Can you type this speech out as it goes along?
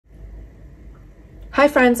Hi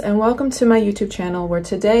friends, and welcome to my YouTube channel, where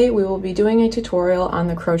today we will be doing a tutorial on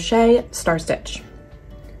the Crochet Star Stitch.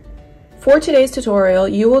 For today's tutorial,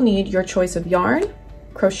 you will need your choice of yarn,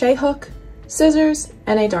 crochet hook, scissors,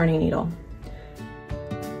 and a darning needle.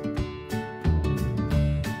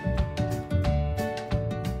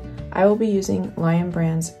 I will be using Lion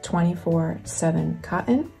Brand's 24/7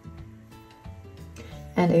 cotton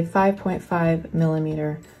and a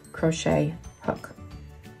 5.5mm crochet hook.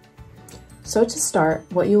 So to start,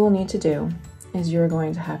 what you will need to do is you're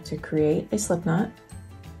going to have to create a slip knot,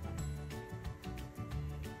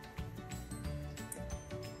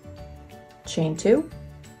 chain 2,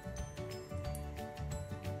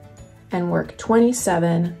 and work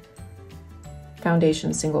 27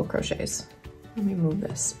 foundation single crochets. Let me move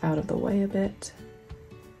this out of the way a bit.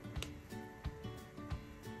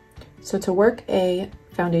 So to work a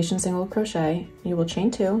foundation single crochet, you will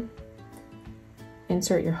chain 2,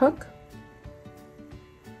 insert your hook,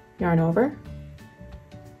 yarn over,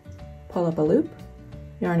 pull up a loop,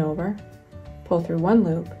 yarn over, pull through one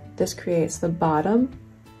loop. This creates the bottom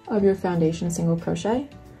of your foundation single crochet.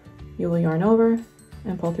 You will yarn over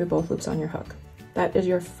and pull through both loops on your hook. That is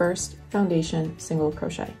your first foundation single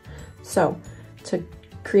crochet. So to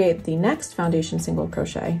create the next foundation single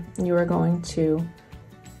crochet, you are going to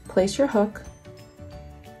place your hook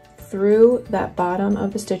through that bottom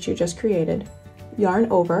of the stitch you just created,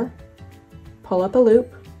 yarn over, pull up a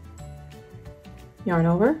loop, yarn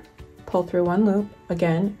over, pull through one loop,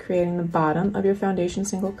 again creating the bottom of your foundation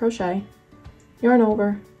single crochet, yarn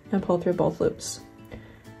over, and pull through both loops.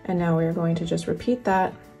 And now we are going to just repeat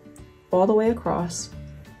that all the way across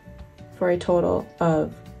for a total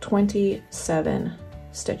of 27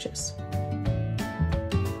 stitches. I'm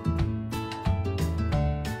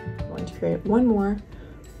going to create one more,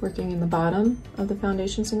 working in the bottom of the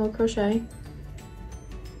foundation single crochet,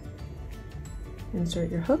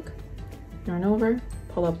 insert your hook, yarn over,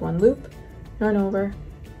 pull up one loop, yarn over,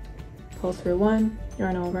 pull through one,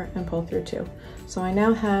 yarn over, and pull through two. So I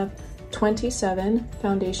now have 27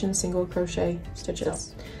 foundation single crochet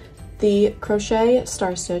stitches. The crochet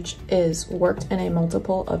star stitch is worked in a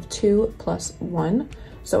multiple of 2 plus 1,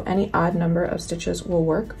 so any odd number of stitches will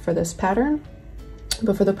work for this pattern.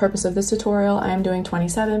 But for the purpose of this tutorial, I am doing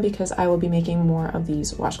 27 because I will be making more of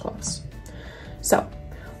these washcloths. So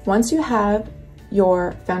once you have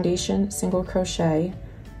your foundation single crochet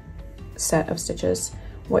set of stitches,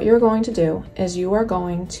 what you're going to do is you are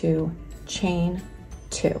going to chain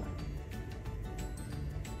 2,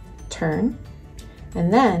 turn,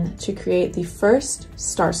 and then to create the first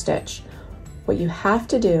star stitch, what you have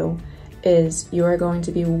to do is you are going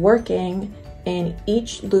to be working in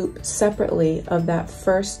each loop separately of that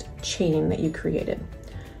first chain that you created.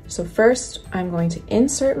 So first I'm going to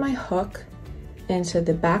insert my hook into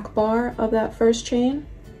the back bar of that first chain,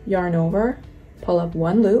 yarn over, pull up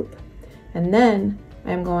one loop, and then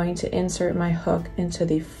I'm going to insert my hook into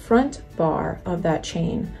the front bar of that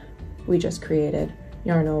chain we just created,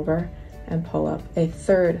 yarn over, and pull up a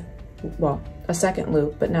second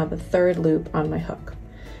loop, but now the third loop on my hook.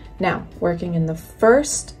 Now, working in the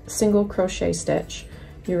first single crochet stitch,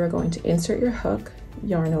 you are going to insert your hook,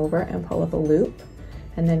 yarn over, and pull up a loop,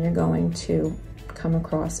 and then you're going to come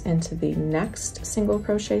across into the next single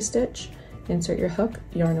crochet stitch, insert your hook,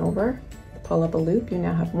 yarn over, pull up a loop. You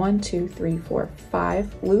now have 1, 2, 3, 4,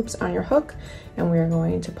 5 loops on your hook, and we are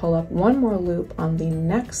going to pull up one more loop on the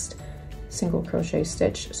next single crochet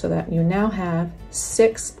stitch so that you now have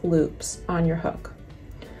 6 loops on your hook.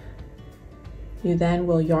 You then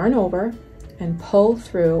will yarn over and pull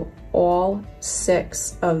through all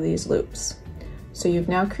 6 of these loops. So you've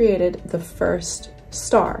now created the first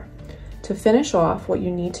star. To finish off, what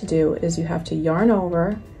you need to do is you have to yarn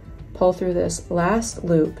over, pull through this last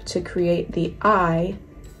loop to create the eye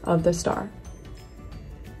of the star.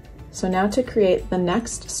 So now to create the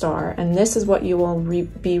next star, and this is what you will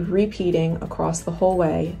be repeating across the whole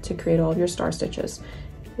way to create all of your star stitches,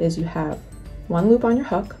 is you have one loop on your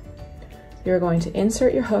hook, you're going to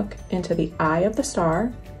insert your hook into the eye of the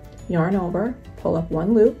star, yarn over, pull up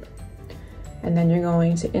one loop, and then you're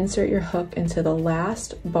going to insert your hook into the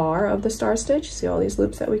last bar of the star stitch. See all these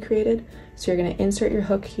loops that we created? So you're going to insert your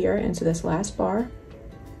hook here into this last bar,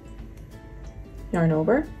 yarn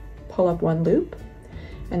over, pull up one loop,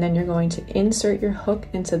 and then you're going to insert your hook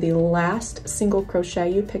into the last single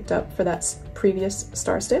crochet you picked up for that previous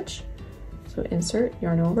star stitch. So insert,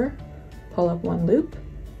 yarn over, pull up one loop,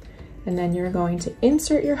 and then you're going to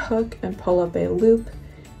insert your hook and pull up a loop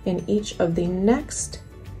in each of the next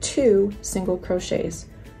 2 single crochets.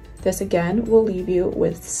 This again will leave you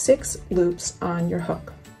with 6 loops on your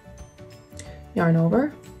hook. Yarn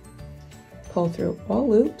over, pull through all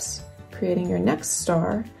loops, creating your next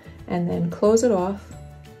star, and then close it off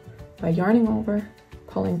by yarning over,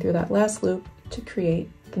 pulling through that last loop to create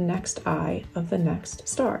the next eye of the next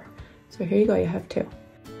star. So here you go, you have two.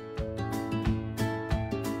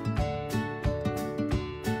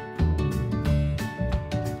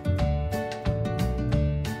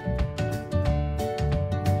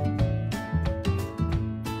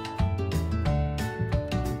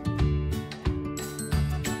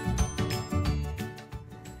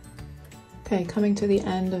 Okay, coming to the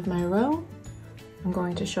end of my row, I'm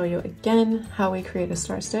going to show you again how we create a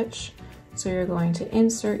star stitch. So you're going to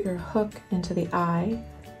insert your hook into the eye,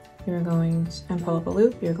 you're going to, and pull up a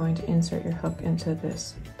loop, you're going to insert your hook into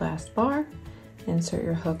this last bar, insert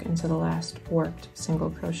your hook into the last worked single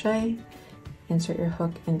crochet, insert your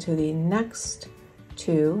hook into the next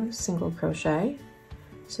 2 single crochet,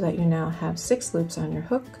 so that you now have 6 loops on your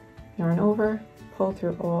hook, yarn over, pull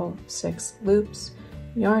through all 6 loops,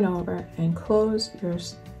 yarn over, and close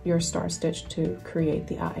your star stitch to create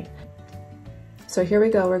the eye. So here we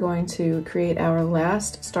go, we're going to create our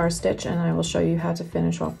last star stitch, and I will show you how to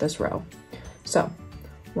finish off this row. So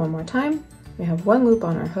one more time, we have 1 loop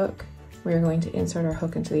on our hook, we are going to insert our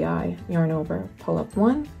hook into the eye, yarn over, pull up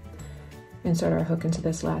 1, insert our hook into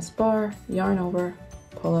this last bar, yarn over,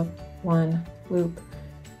 pull up 1 loop,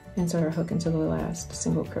 insert our hook into the last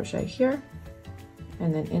single crochet here,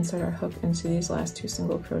 and then insert our hook into these last 2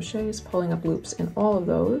 single crochets, pulling up loops in all of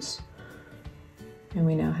those. And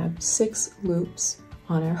we now have 6 loops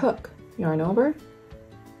on our hook. Yarn over,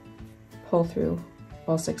 pull through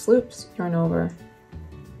all 6 loops, yarn over,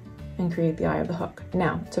 and create the eye of the hook.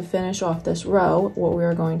 Now, to finish off this row, what we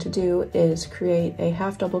are going to do is create a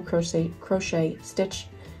half double crochet stitch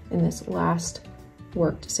in this last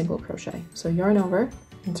worked single crochet. So yarn over,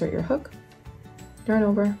 insert your hook, yarn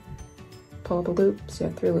over, pull up a loop, so you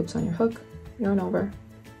have 3 loops on your hook, yarn over,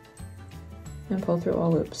 and pull through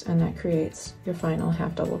all loops, and that creates your final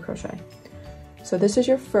half double crochet. So this is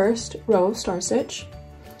your first row of star stitch,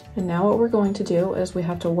 and now what we're going to do is we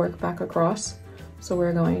have to work back across. So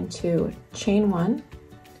we're going to chain 1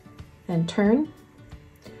 and turn,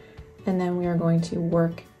 and then we are going to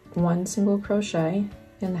work 1 single crochet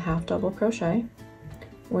in the half double crochet.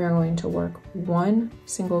 We are going to work 1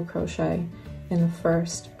 single crochet in the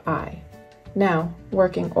first eye. Now,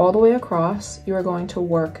 working all the way across, you are going to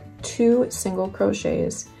work 2 single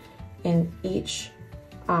crochets in each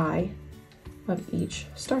eye of each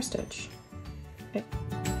star stitch. Okay.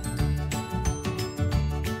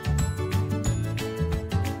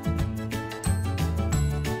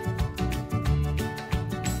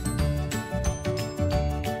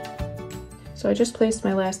 So I just placed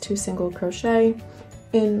my last 2 single crochet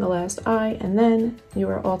in the last eye, and then you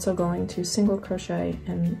are also going to single crochet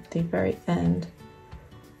in the very end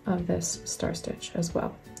of this star stitch as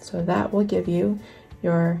well. So that will give you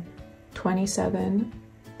your 27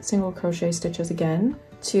 single crochet stitches again.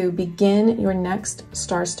 To begin your next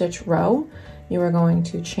star stitch row, you are going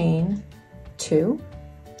to chain 2,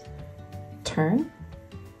 turn,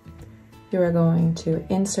 you are going to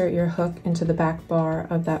insert your hook into the back bar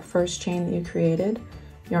of that first chain that you created,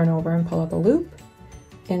 yarn over and pull up a loop,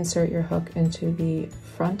 insert your hook into the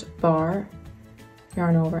front bar,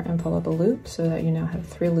 yarn over and pull up a loop, so that you now have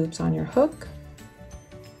 3 loops on your hook.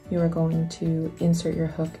 You are going to insert your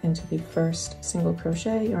hook into the first single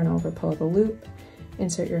crochet, yarn over, pull up a loop,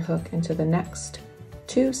 insert your hook into the next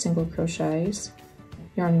 2 single crochets,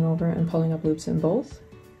 yarning over and pulling up loops in both.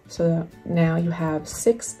 So that now you have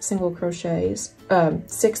 6 single crochets,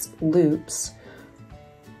 6 loops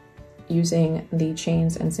using the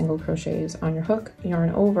chains and single crochets on your hook, yarn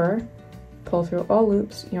over, pull through all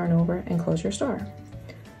loops, yarn over, and close your star.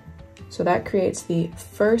 So that creates the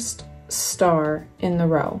first star in the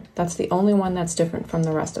row. That's the only one that's different from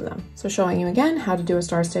the rest of them. So showing you again how to do a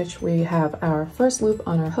star stitch, we have our first loop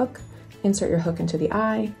on our hook, insert your hook into the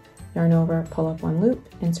eye, yarn over, pull up 1 loop,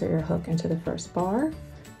 insert your hook into the first bar,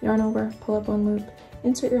 yarn over, pull up 1 loop,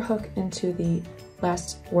 insert your hook into the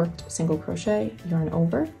last worked single crochet, yarn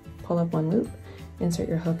over, pull up 1 loop, insert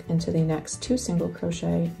your hook into the next 2 single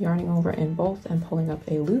crochet, yarning over in both and pulling up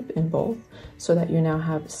a loop in both, so that you now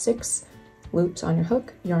have 6 loops on your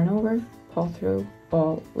hook, yarn over, pull through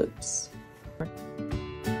all loops.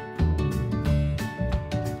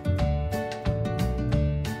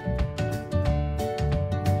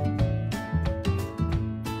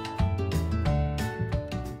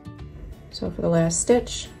 So for the last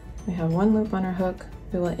stitch, we have 1 loop on our hook.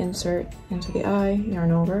 We will insert into the eye,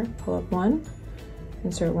 yarn over, pull up 1,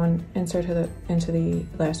 insert into the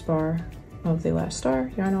last bar of the last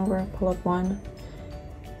star, yarn over, pull up 1,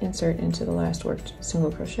 insert into the last worked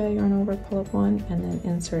single crochet, yarn over, pull up one, and then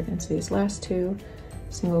insert into these last two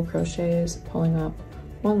single crochets, pulling up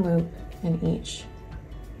one loop in each,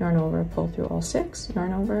 yarn over, pull through all 6,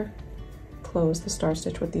 yarn over, close the star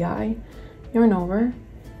stitch with the eye, yarn over,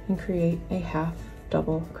 and create a half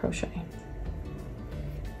double crochet.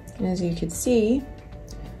 And as you can see,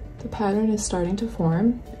 the pattern is starting to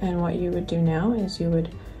form, and what you would do now is you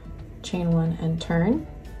would chain 1 and turn,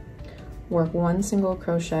 work 1 single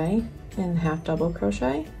crochet in half double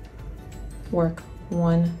crochet, work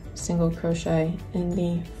 1 single crochet in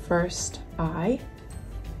the first eye,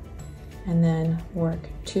 and then work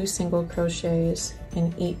 2 single crochets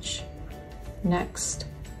in each next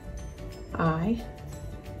eye,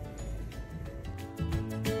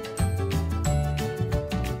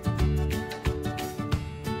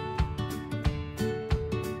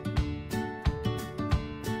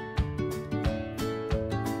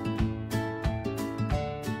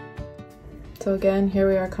 So again, here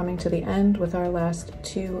we are coming to the end with our last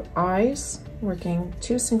 2 eyes, working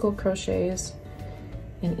 2 single crochets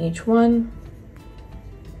in each one,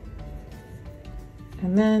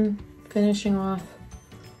 and then finishing off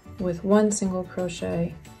with 1 single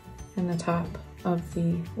crochet in the top of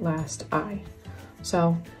the last eye.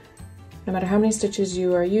 So no matter how many stitches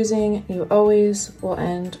you are using, you always will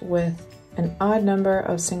end with an odd number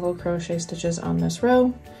of single crochet stitches on this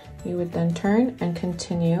row. You would then turn and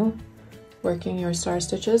continue working your star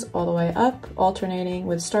stitches all the way up, alternating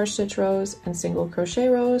with star stitch rows and single crochet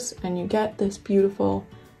rows, and you get this beautiful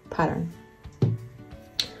pattern.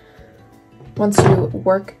 Once you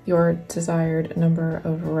work your desired number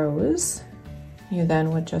of rows, you then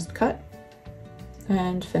would just cut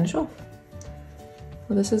and finish off.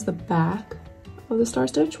 Well, this is the back of the star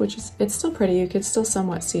stitch, which is, it's still pretty. You could still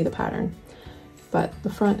somewhat see the pattern, but the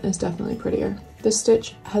front is definitely prettier. This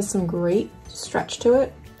stitch has some great stretch to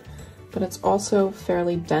it, but it's also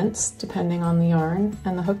fairly dense depending on the yarn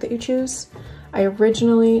and the hook that you choose. I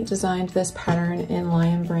originally designed this pattern in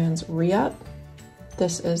Lion Brand's Re-Up.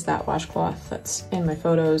 This is that washcloth that's in my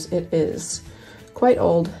photos. It is quite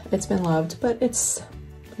old, it's been loved, but it's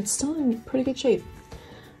still in pretty good shape.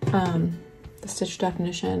 The stitch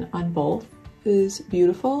definition on both is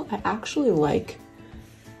beautiful. I actually like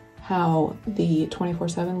how the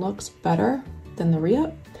 24/7 looks better than the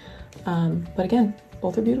Re-Up, but again,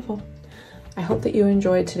 both are beautiful. I hope that you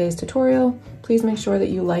enjoyed today's tutorial. Please make sure that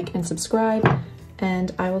you like and subscribe,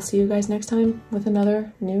 and I will see you guys next time with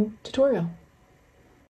another new tutorial.